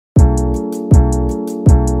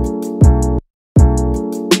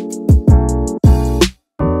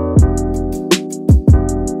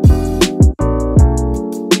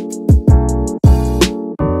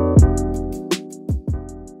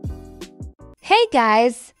Hey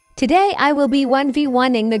guys! Today I will be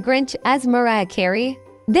 1v1ing the Grinch as Mariah Carey.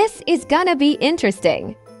 This is gonna be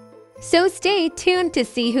interesting. So stay tuned to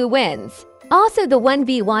see who wins. Also, the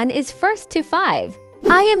 1v1 is first to 5.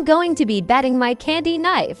 I am going to be betting my candy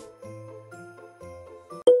knife.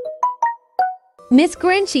 Miss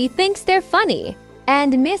Grinchy thinks they're funny,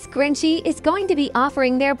 and Miss Grinchy is going to be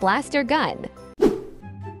offering their blaster gun.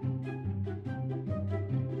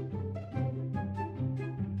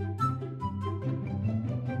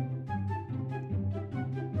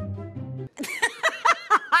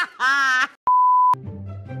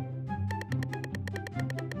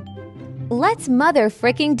 Let's mother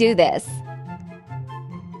fricking do this.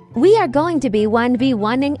 We are going to be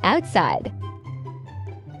 1v1ing outside.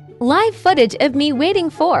 Live footage of me waiting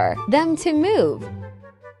for them to move.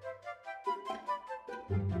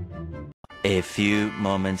 A few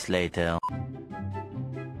moments later.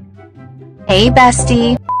 Hey,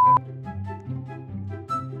 bestie.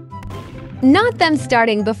 Not them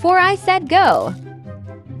starting before I said go.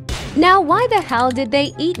 Now why the hell did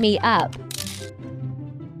they eat me up?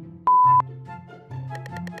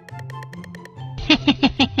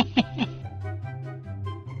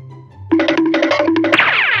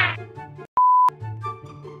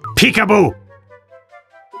 Peekaboo!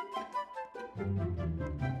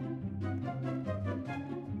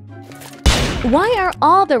 Why are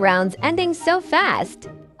all the rounds ending so fast?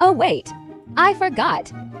 Oh wait, I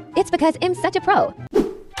forgot. It's because I'm such a pro.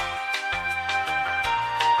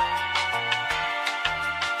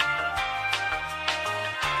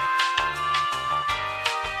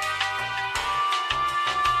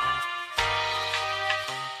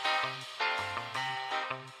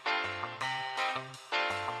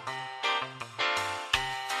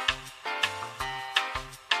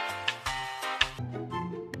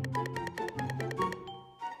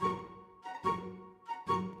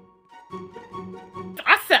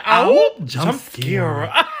 I said, oh, jump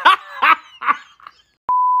scare.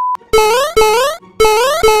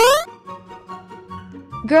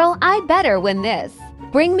 Girl, I better win this.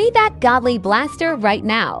 Bring me that godly blaster right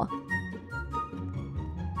now.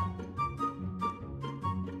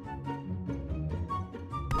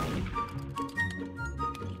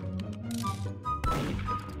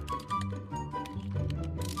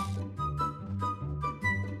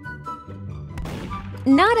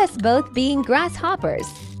 Not us both being grasshoppers.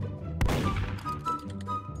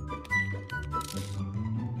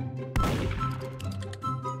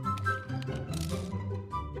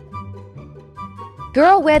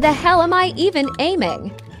 Girl, where the hell am I even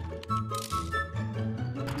aiming?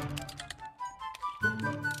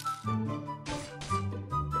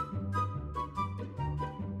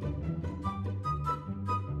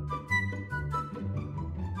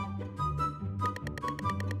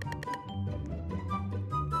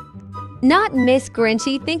 Not Miss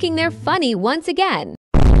Grinchy thinking they're funny once again.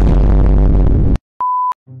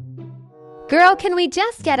 Girl, can we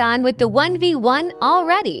just get on with the 1v1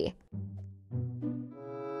 already?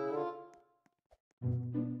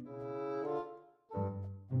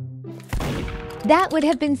 That would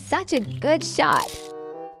have been such a good shot.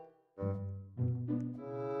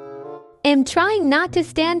 I'm trying not to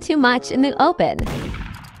stand too much in the open.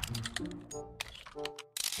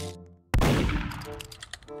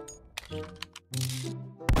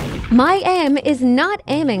 My aim is not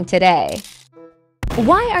aiming today.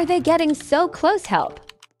 Why are they getting so close, help?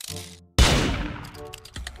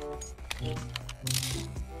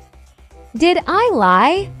 Did I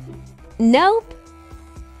lie? Nope.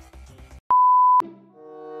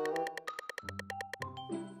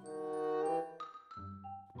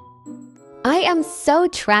 I am so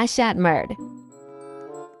trash at murd.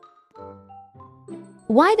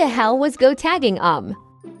 Why the hell was go tagging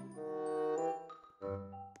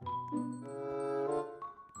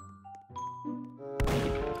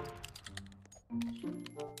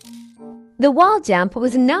The wall jump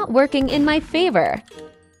was not working in my favor.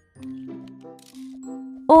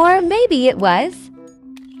 Or maybe it was.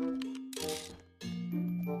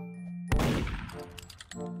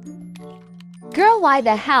 Girl, why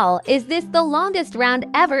the hell is this the longest round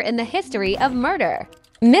ever in the history of murder?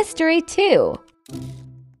 Mystery 2.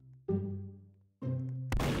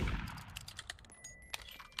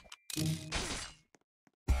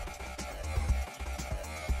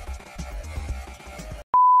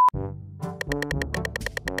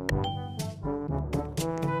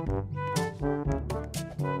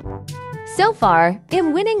 So far,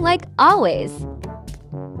 I'm winning like always.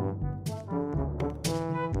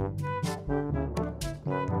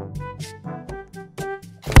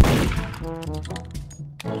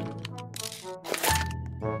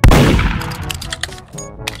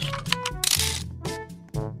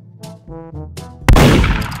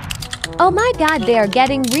 Oh my god, they are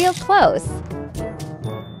getting real close.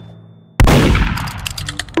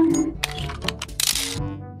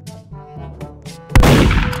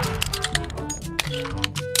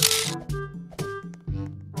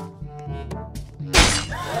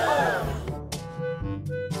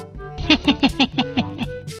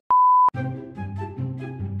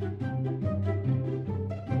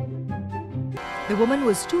 The woman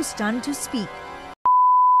was too stunned to speak.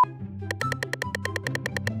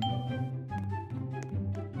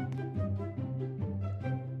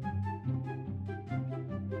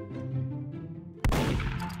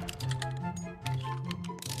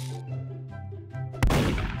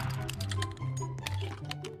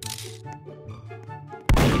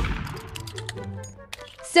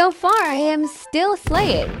 So far, I am still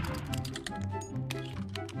slaying.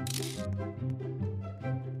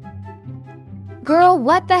 Girl,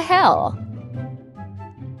 what the hell?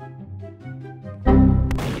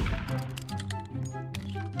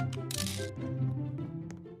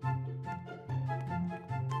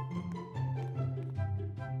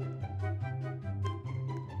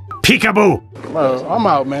 Peekaboo! I'm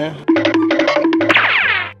out, man.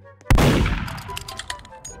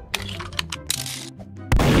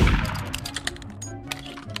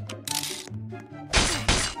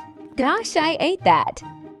 Gosh, I ate that.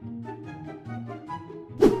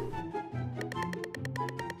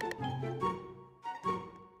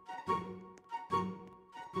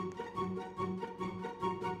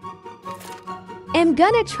 I'm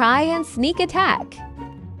gonna try and sneak attack.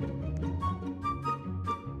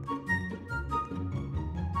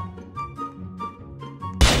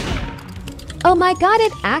 Oh my god,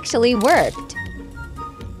 it actually worked.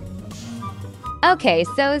 Okay,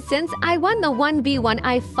 so since I won the 1v1,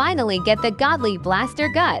 I finally get the godly blaster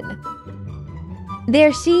gun.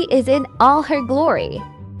 There she is in all her glory.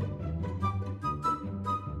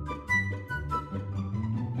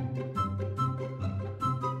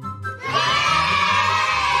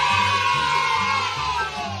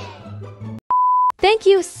 Thank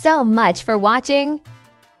you so much for watching.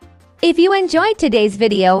 If you enjoyed today's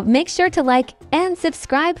video, make sure to like and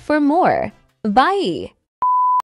subscribe for more. Bye!